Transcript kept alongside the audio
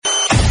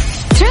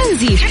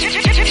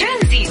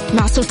ترانزيت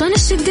مع سلطان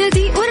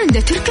الشدادي ورندا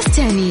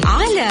تركستاني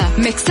على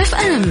ميكس اف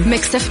ام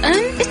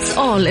it's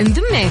all in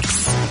the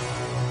mix.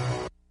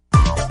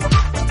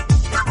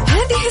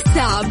 هذه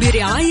الساعة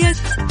برعاية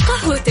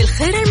قهوة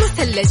الخير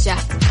المثلجة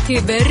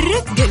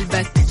تبرد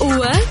قلبك،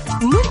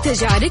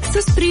 ومنتجع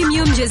ريكسوس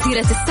بريميوم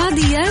جزيرة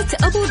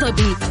السعديات أبو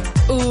ظبي،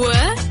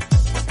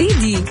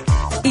 وإيدي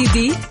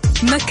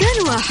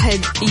مكان واحد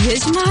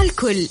يجمع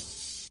الكل.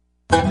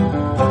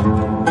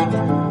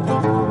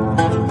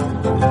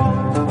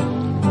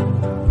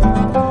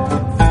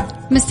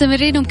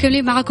 مستمرين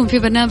ومكملين معاكم في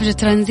برنامج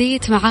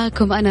ترانزيت،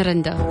 معاكم أنا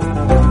رندا.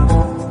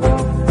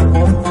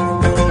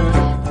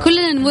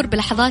 كلنا نمر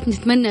بلحظات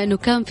نتمنى أنه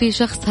كان في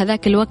شخص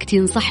هذاك الوقت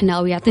ينصحنا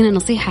أو يعطينا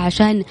نصيحة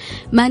عشان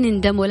ما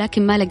نندم،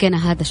 ولكن ما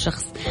لقينا هذا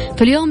الشخص.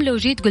 فاليوم لو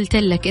جيت قلت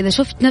لك إذا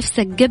شفت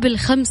نفسك قبل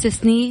 5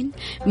 سنين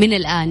من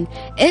الآن،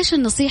 إيش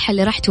النصيحة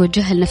اللي راح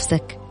توجهها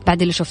لنفسك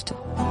بعد اللي شفته؟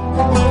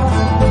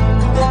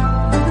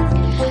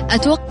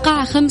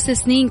 أتوقع 5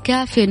 سنين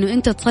كافية أنه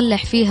أنت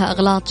تصلح فيها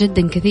أغلاط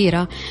جدا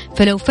كثيرة.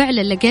 فلو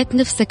فعلا لقيت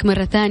نفسك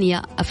مرة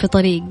ثانية في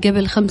طريق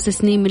قبل 5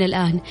 سنين من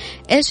الآن،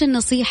 إيش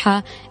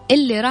النصيحة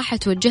اللي راح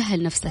توجهها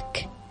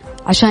لنفسك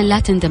عشان لا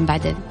تندم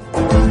بعدين؟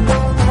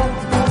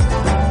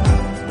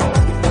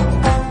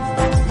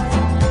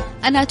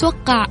 أنا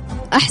أتوقع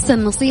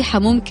أحسن نصيحة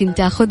ممكن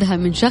تأخذها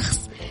من شخص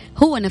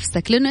هو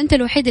نفسك، لأنه أنت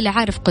الوحيد اللي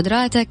عارف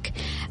قدراتك،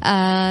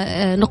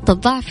 نقطة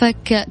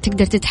ضعفك،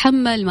 تقدر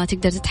تتحمل ما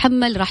تقدر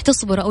تتحمل، راح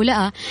تصبر أو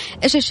لا،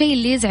 إيش الشيء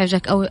اللي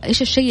يزعجك أو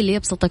إيش الشيء اللي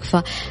يبسطك.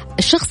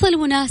 فالشخص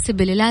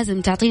المناسب اللي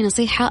لازم تعطيه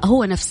نصيحة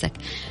هو نفسك.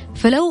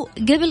 فلو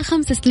قبل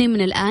 5 سنين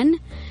من الآن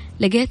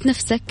لقيت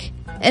نفسك،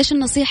 إيش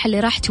النصيحة اللي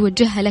راح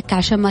توجهها لك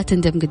عشان ما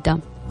تندم قدام؟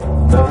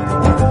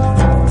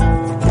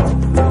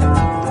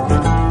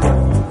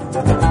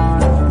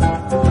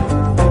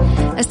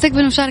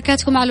 استقبل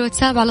مشاركاتكم على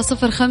الواتساب على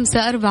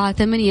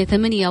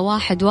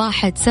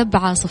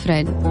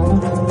 0548811700.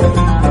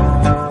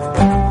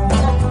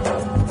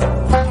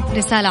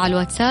 رسالة على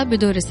الواتساب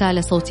بدون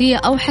رسالة صوتية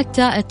أو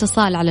حتى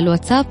اتصال على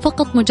الواتساب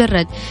فقط،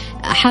 مجرد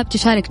حاب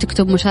تشارك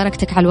تكتب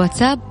مشاركتك على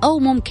الواتساب، أو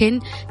ممكن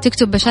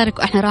تكتب بشارك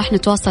وإحنا راح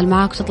نتواصل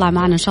معك وتطلع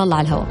معنا إن شاء الله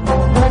على الهواء.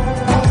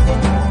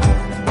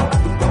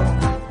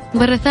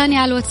 مرة ثانية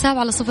على الواتساب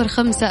على 0548811700.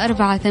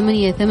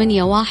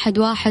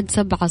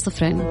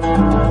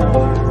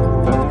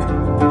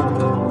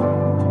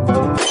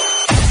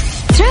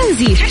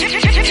 ترانزيت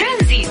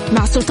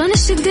مع سلطان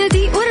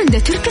الشدادي ورندا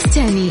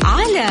تركستاني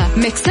على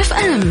ميكس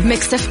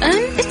اف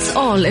ام it's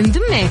all in the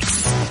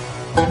mix.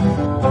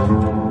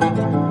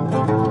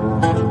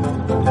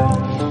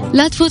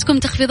 لا تفوتكم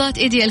تخفيضات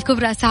إيدي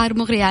الكبرى، أسعار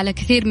مغرية على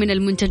كثير من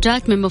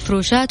المنتجات من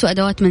مفروشات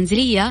وأدوات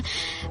منزلية،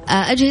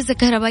 أجهزة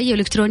كهربائية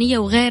وإلكترونية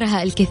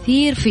وغيرها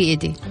الكثير في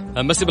إيدي.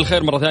 مسي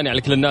بالخير مرة ثانية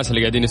على كل الناس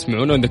اللي قاعدين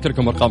يسمعونا،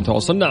 ونذكركم أرقام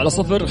تواصلنا على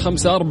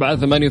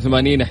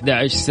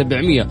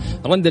 0548811700.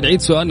 رندا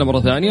نعيد سؤالنا مرة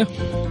ثانية،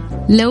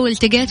 لو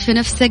التقيت في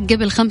نفسك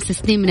قبل 5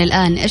 سنين من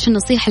الآن، إيش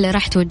النصيحة اللي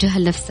راح توجهها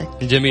لنفسك؟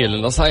 جميل،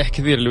 النصائح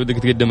كثير اللي ودك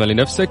تقدمها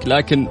لنفسك،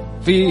 لكن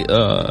في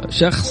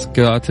شخص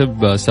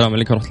كاتب السلام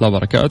عليكم ورحمة الله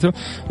وبركاته،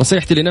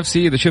 نصيحتي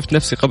لنفسي إذا شفت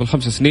نفسي قبل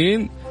 5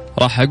 سنين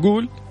راح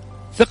أقول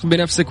ثق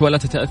بنفسك ولا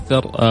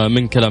تتأثر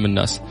من كلام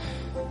الناس.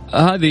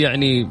 هذه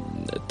يعني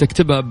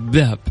تكتبها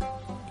بذهب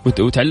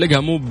وتعلقها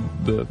مو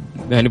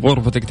يعني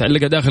بغرفتك،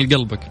 تعلقها داخل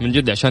قلبك من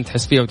جد عشان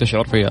تحس فيها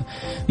وتشعر فيها.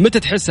 متى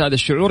تحس هذا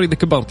الشعور؟ إذا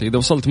كبرت، إذا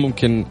وصلت،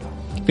 ممكن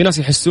في ناس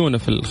يحسونه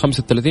في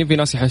 35، في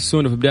ناس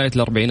يحسونه في بداية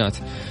 40،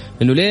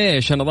 إنه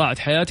ليش أنا ضاعت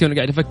حياتي وأنا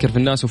قاعد أفكر في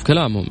الناس وفي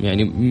كلامهم،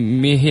 يعني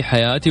مي هي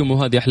حياتي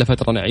ومو هذه أحلى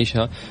فترة أنا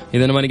أعيشها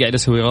إذا أنا ماني قاعد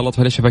أسوي غلط،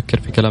 فليش أفكر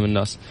في كلام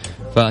الناس؟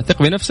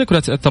 فثق بنفسك ولا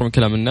تتأثر من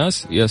كلام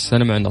الناس. يس،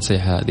 أنا مع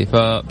النصيحة هذه.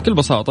 فبكل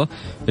بساطة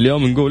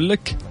اليوم نقول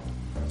لك،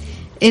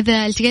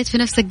 إذا التقيت في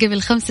نفسك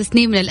قبل 5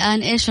 سنين من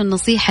الآن، إيش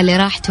النصيحة اللي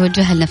راح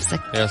توجهها لنفسك؟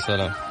 يا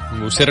سلام.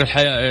 وسر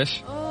الحياة إيش؟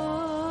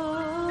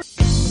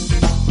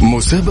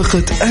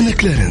 مسابقة أنا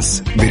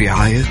كلارنس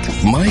برعاية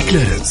ماي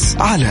كلارنس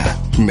على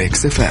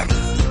ميكس اف ام.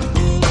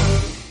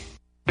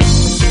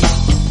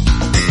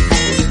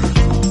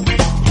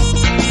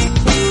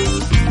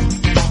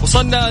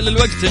 وصلنا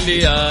للوقت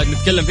اللي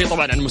نتكلم فيه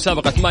طبعا عن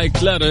مسابقة ماي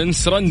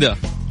كلارنس. رندا،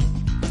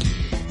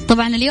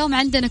 طبعا اليوم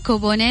عندنا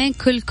كوبونين،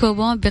 كل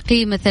كوبون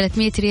بقيمة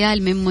 300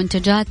 ريال من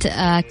منتجات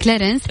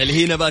كلارنس اللي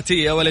هي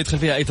نباتية ولا يدخل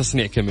فيها أي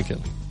تصنيع كيميكال.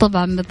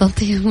 طبعا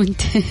بالضبط،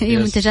 هي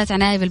منتجات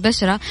عناية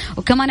بالبشرة،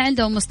 وكمان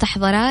عندهم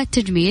مستحضرات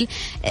تجميل.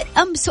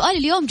 سؤال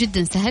اليوم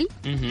جدا سهل.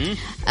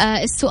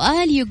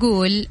 السؤال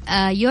يقول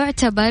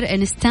يعتبر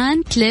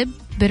انستانت ليب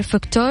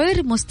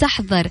بيرفكتور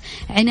مستحضر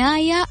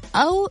عناية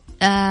أو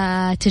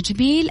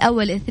تجميل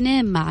أو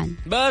الاثنين معا؟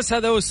 بس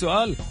هذا هو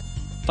السؤال.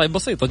 طيب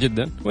بسيطة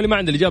جدا، واللي ما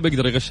عنده الإجابة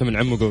يقدر يغشها من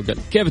عمه جوجل.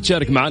 كيف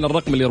تشارك معنا؟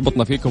 الرقم اللي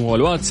يربطنا فيكم هو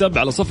الواتساب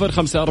على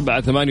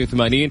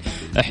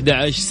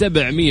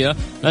 0548811700.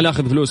 لا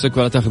ناخذ فلوسك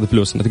ولا تاخذ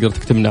فلوسنا، تقدر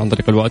تكتب لنا عن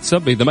طريق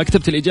الواتساب. إذا ما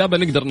كتبت الإجابة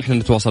نقدر نحن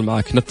نتواصل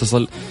معك،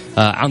 نتصل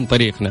عن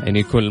طريقنا، يعني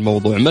يكون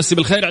الموضوع. مسي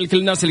بالخير على كل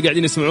الناس اللي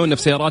قاعدين يسمعونا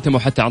في سياراتهم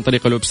وحتى عن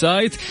طريق الويب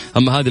سايت.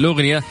 أما هذه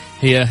الأغنية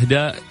هي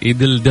إهداء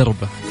يدل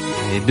دربه،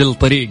 يدل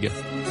طريقه.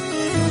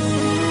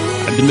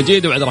 عبد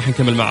المجيد، وبعد راح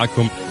نكمل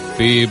معاكم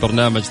في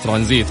برنامج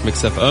ترانزيت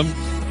ميكس اف ام،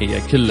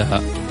 هي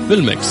كلها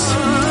بالميكس.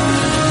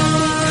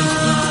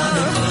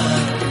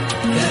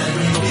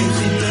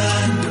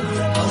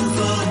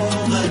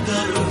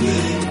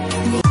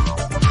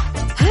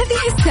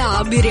 هذه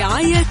الساعة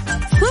برعاية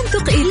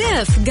فندق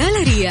إلاف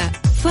جالريا،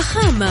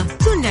 فخامة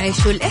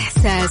تنعش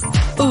الإحساس،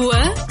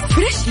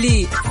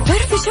 وفريشلي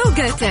فرف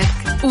شوقاتك،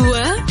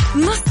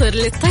 ومصر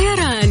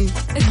للطيران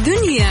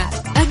الدنيا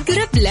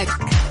أقرب لك،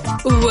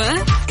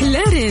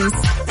 وكلارنس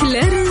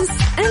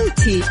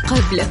أنت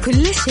قبل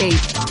كل شيء.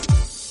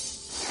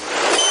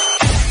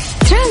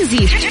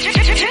 ترانزيت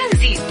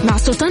مع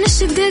سلطان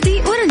الشدادي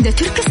ورندا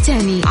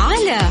تركستاني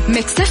على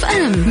ميكس اف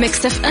ام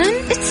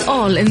it's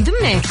all in the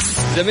mix.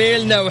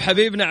 زميلنا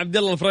وحبيبنا عبد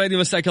الله الفريدي،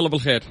 مساك الله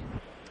بالخير.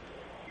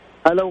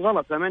 هلا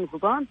وغلط، سامعني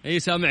سلطان؟ اي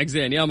سامعك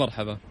زين، يا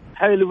مرحبا.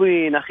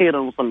 حلوين، اخيرا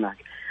وصلناك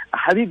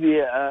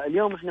حبيبي.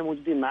 اليوم احنا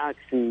موجودين معاك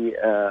في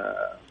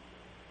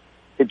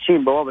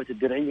تدشين بوابة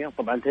الدرعية.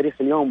 طبعا تاريخ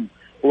اليوم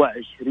هو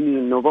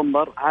 20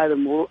 نوفمبر، هذا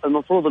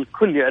المفروض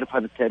الكل يعرف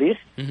هذا التاريخ.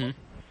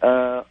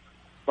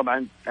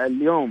 طبعا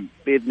اليوم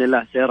بإذن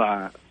الله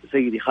سيرعى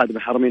سيدي خادم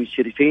الحرمين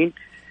الشريفين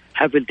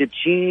حفل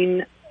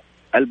تدشين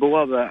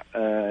البوابة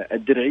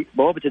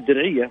بوابة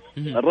الدرعية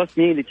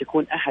الرسمي،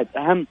 لتكون أحد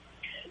أهم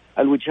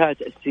الوجهات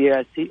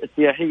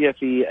السياحية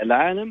في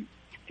العالم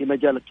في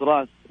مجال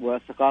التراث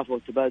والثقافة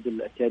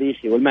والتبادل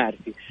التاريخي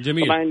والمعرفي.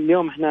 جميل. طبعا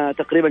اليوم احنا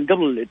تقريبا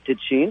قبل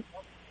التدشين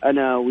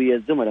أنا ويا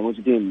الزملاء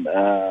موجودين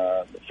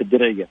في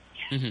الدرعية.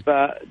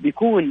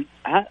 فبيكون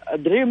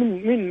الدرعية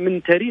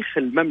من تاريخ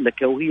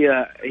المملكة،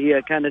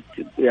 وهي كانت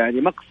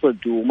يعني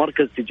مقصد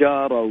ومركز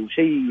تجارة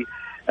وشيء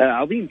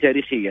عظيم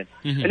تاريخيا.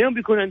 اليوم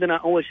بيكون عندنا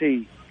أول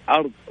شيء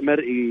عرض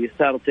مرئي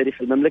يستعرض تاريخ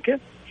المملكة.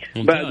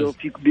 بعده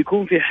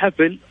بيكون في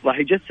حفل راح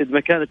يجسد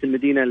مكانة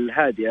المدينة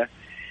الهادئة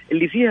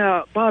اللي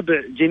فيها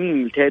طابع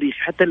جميل تاريخ.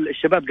 حتى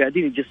الشباب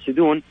قاعدين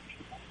يجسدون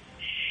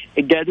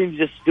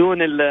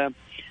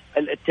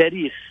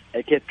التاريخ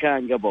كيف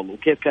كان قبل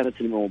وكيف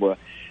كانت الموضوع.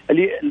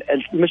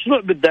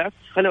 المشروع بالذات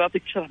خليني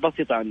أعطيك شرح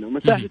بسيط عنه.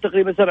 مساحته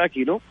تقريبا 7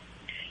 كيلو،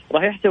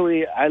 راح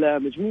يحتوي على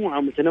مجموعة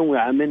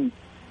متنوعة من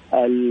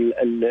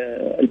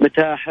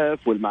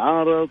المتاحف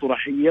والمعارض،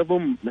 وراح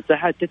يضم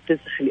مساحات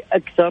تتسع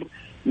لأكثر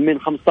من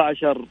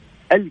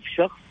 15,000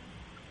 شخص،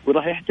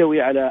 وراح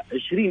يحتوي على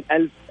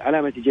 20,000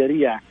 علامة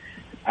تجارية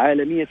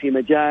عالمية في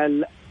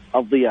مجال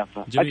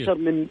الضيافة. جميل. أكثر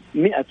من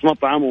 100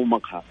 مطعم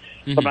ومقهى.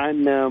 طبعا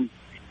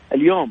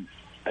اليوم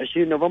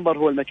 20 نوفمبر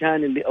هو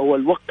المكان اللي هو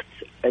الوقت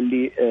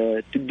اللي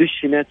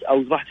تدشنت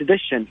أو راح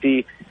تدشن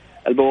في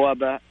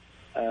البوابة،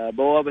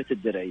 بوابة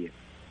الدرعية.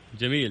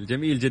 جميل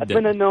جدا.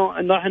 أتمنى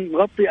إنه راح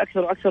نغطي أكثر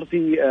وأكثر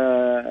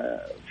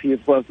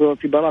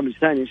في برامج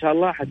ثانية إن شاء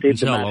الله حتى إن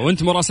شاء الله.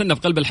 وأنت مراسلنا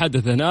في قلب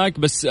الحدث هناك،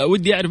 بس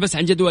ودي أعرف بس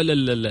عن جدول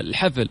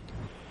الحفل.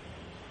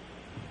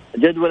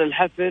 جدول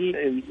الحفل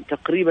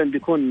تقريبا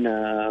بيكون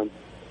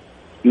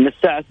من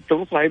الساعة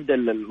 6:30 راح يبدأ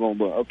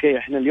الموضوع. أوكي،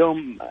 إحنا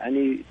اليوم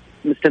يعني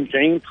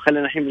مستمتعين،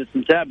 خلينا الحين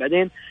نستمتع،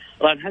 بعدين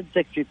راح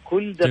نحدثك في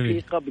كل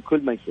دقيقة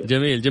بكل ما يصير.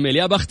 جميل.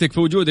 يا بختك في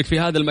وجودك في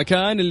هذا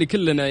المكان اللي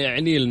كلنا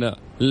يعني لنا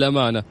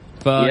الأمانة،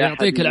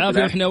 فيعطيك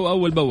العافية. وإحنا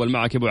أول بأول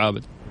معك يا أبو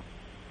عابد.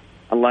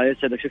 الله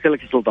يسعدك، شكرا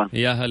لك يا سلطان.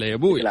 يا هلا يا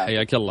أبوي،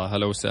 حياك الله،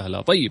 هلا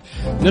وسهلا. طيب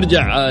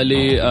نرجع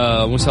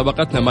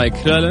لمسابقتنا مايك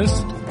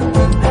كرالنس.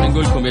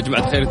 نقول لكم يا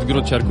جماعة الخير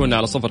تقدرون تشاركونا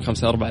على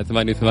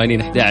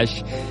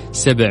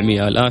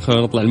 0548811700. الآن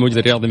خلونا نطلع الموجة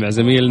الرياضي مع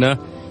زميلنا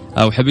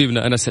أو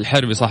حبيبنا أنس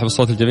الحربي صاحب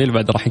الصوت الجميل،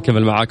 بعد راح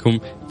نكمل معاكم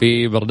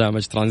في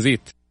برنامج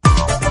ترانزيت.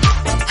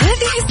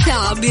 هذه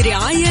الساعة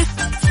برعاية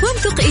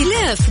فندق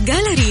إلاف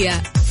جالريا،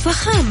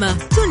 فخامة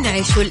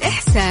تنعش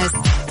الإحساس،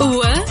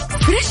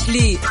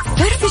 وفريشلي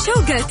فرف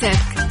شوقاتك،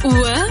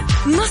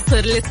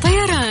 ومصر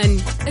للطيران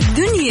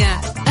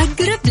الدنيا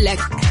أقرب لك،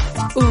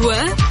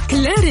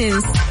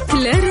 وكلارنس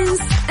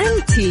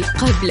أنت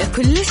قبل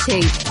كل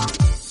شيء.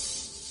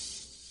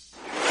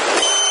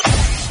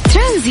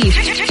 ترانزيت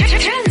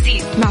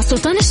مع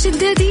سلطان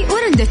الشدادي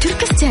ورندا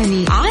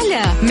تركستاني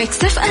على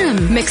ميكس اف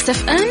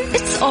ام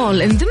it's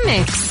all in the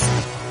mix.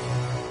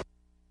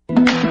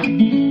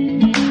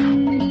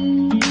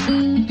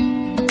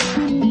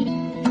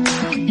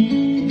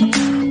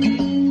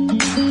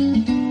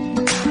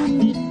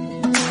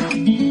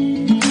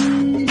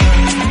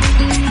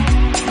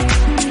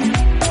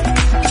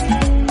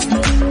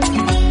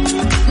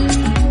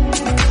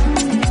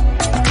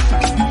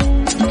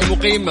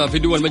 مقيم في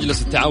دول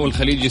مجلس التعاون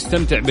الخليجي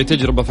استمتع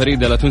بتجربة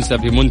فريدة لا تنسى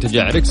في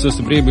منتجع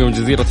ريكسوس بريميوم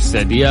جزيرة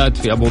السعديات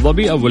في أبو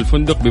ظبي، أول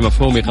فندق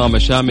بمفهوم إقامة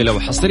شاملة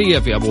وحصرية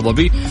في أبو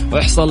ظبي،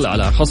 واحصل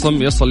على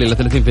خصم يصل إلى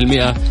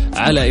 30%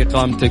 على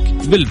إقامتك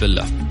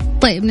بالفيلا.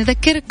 طيب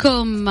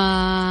نذكركم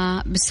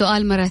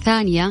بالسؤال مرة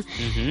ثانية.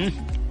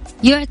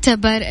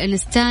 يعتبر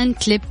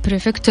انستانت ليب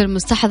بريفكتور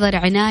مستحضر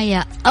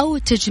عناية أو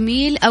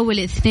تجميل أو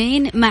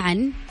الاثنين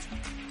معا؟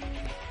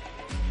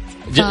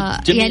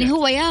 يعني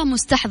هو يا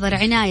مستحضر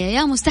عناية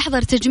يا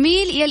مستحضر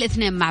تجميل يا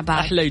الاثنين مع بعض.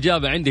 أحلى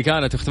إجابة عندي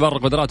كانت اختبار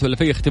القدرات، ولا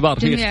في اختبار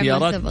في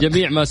اختيارات؟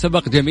 جميع ما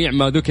سبق جميع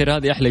ما ذكر،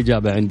 هذه أحلى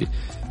إجابة عندي.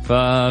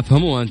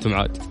 ففهموها أنتم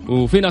عاد.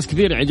 وفي ناس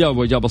كثير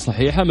جاوبوا إجابة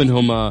صحيحة،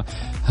 منهم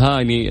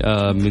هاني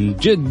من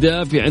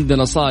جدة، في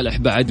عندنا صالح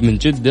بعد من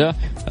جدة.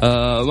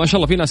 ما شاء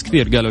الله في ناس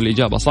كثير قالوا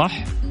الإجابة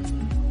صح،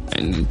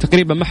 يعني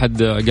تقريبا ما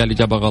حد قال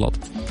إجابة غلط.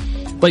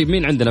 طيب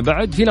مين عندنا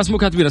بعد؟ في ناس مو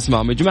كاتبين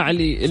اسمائهم يا جماعة،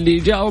 اللي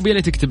جاوب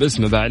يلي تكتب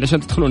اسمه بعد عشان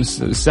تدخلون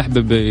السحب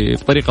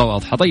بطريقة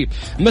واضحة. طيب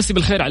مسي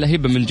بالخير على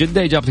هبة من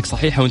جدة، إجابتك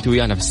صحيحة وانت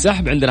ويانا في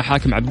السحب. عندنا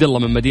حاكم عبد الله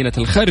من مدينة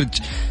الخرج،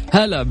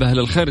 هلا بأهل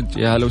الخرج،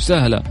 يا هلا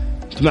وسهلا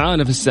انت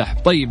معانا في السحب.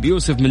 طيب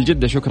يوسف من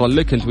جدة شكرا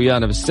لك انت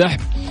ويانا في السحب.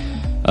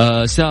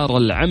 سارة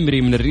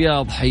العمري من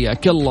الرياض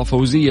حياك الله.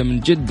 فوزية من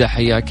جدة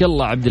حياك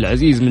الله. عبد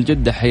العزيز من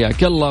جدة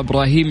حياك الله.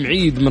 إبراهيم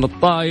عيد من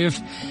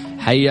الطائف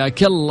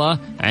حياك الله.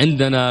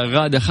 عندنا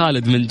غادة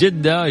خالد من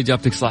جدة،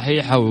 إجابتك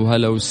صحيحة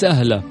وهلا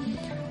وسهلا.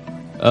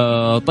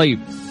 طيب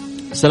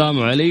السلام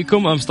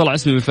عليكم، أمس طلع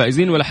اسمي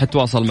بالفائزين ولا حد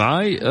تواصل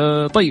معاي.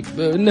 طيب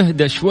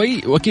نهدى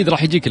شوي وأكيد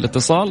راح يجيك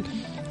الاتصال،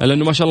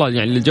 لأنه ما شاء الله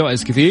يعني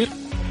الجوائز كثير،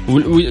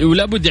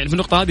 ولا بد يعني في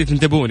النقطة هذه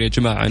تنتبهون يا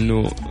جماعة،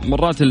 أنه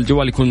مرات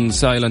الجوال يكون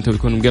سايلنت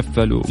ويكون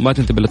مقفل وما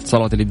تنتبه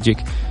الاتصالات اللي تجيك.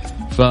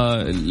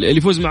 فاللي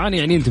يفوز معانا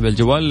يعني ينتبه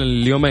الجوال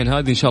اليومين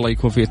هذه إن شاء الله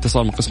يكون في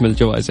اتصال من قسم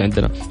الجوائز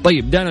عندنا.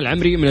 طيب دانا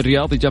العمري من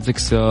الرياض إجابتك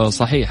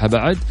صحيحة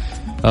بعد.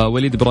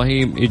 وليد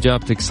إبراهيم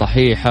إجابتك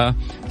صحيحة.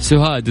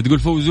 سهاد تقول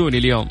فوزوني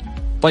اليوم،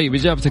 طيب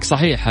إجابتك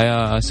صحيحة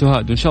يا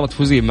سهاد وإن شاء الله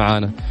تفوزين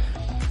معانا.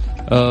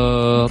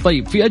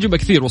 طيب في أجوبة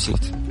كثير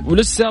وصلت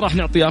ولسه راح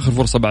نعطي آخر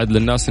فرصة بعد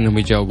للناس إنهم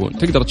يجاوبون.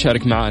 تقدر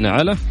تشارك معنا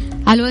على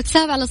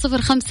الواتساب على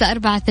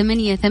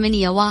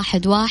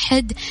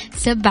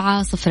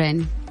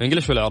 0548811700.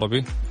 إنجليش ولا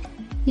عربي؟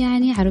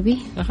 يعني عربي.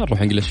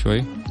 نروح إنجليش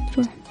شوي.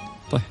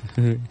 طيب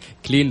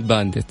كلين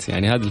بانديت،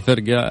 يعني هذه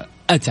الفرقة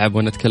أتعب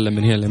وأنا أتكلم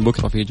من هنا لين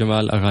بكرة في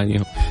جمال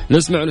أغانيهم.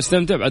 نسمع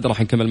ونستمتع، بعد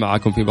راح نكمل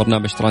معاكم في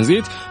برنامج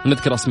ترانزيت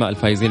ونذكر أسماء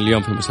الفائزين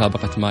اليوم في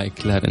مسابقة ماي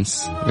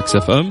كلارنس. ميكس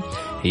اف ام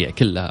هي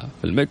كلها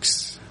في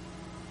الميكس.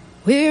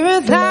 We're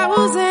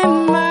 1,000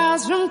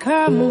 miles from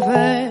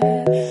comfort.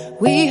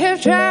 We have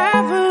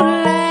traveled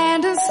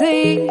land and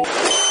sea.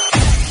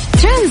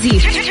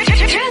 ترانزيت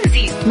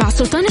مع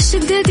سلطان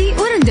الشدادي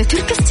ورندا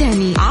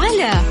تركستاني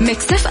على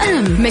ميكس اف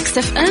ام. ميكس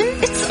اف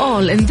ام it's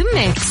all in the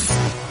mix.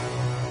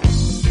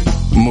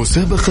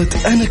 مسابقة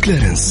أنا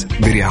كلارنس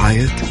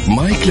برعاية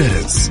ماي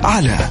كلارنس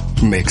على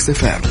ميكس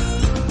اف ام.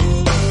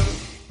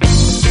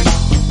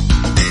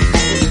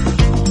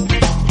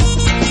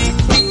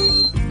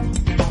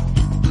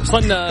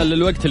 وصلنا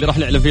للوقت اللي راح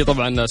نعلن فيه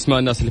طبعا اسماء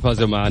الناس اللي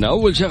فازوا معنا.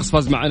 اول شخص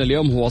فاز معنا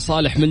اليوم هو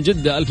صالح من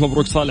جدة، الف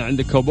مبروك صالح،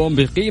 عندك كوبون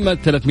بقيمة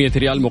 300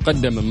 ريال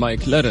مقدم من ماي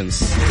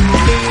كلارنس.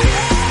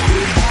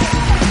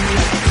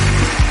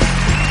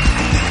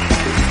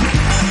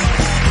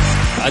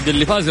 عاد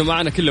اللي فازوا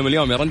معنا كلهم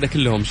اليوم يا رندا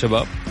كلهم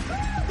شباب،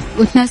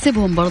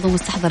 وتناسبهم برضو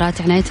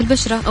مستحضرات عناية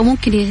البشرة، أو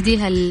ممكن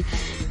يهديها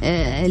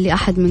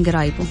لأحد من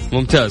قرايبه.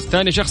 ممتاز.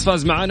 ثاني شخص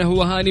فاز معنا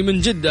هو هاني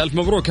من جدة، ألف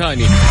مبروك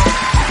هاني،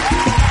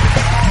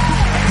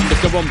 عندك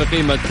كوبون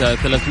بقيمة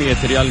 300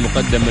 ريال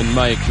مقدم من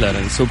ماي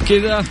كلارنس.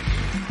 وبكذا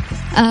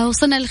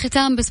وصلنا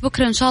للختام، بس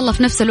بكرة إن شاء الله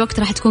في نفس الوقت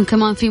راح تكون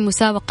كمان في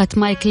مسابقة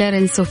ماي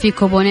كلارنس وفي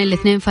كوبونين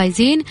الاثنين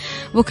فايزين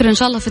بكرة إن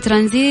شاء الله في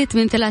ترانزيت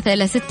من 3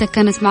 إلى 6.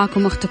 كانت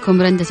معكم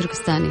أختكم رندا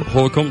تركستاني،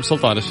 أخوكم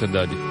سلطان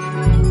الشدادي.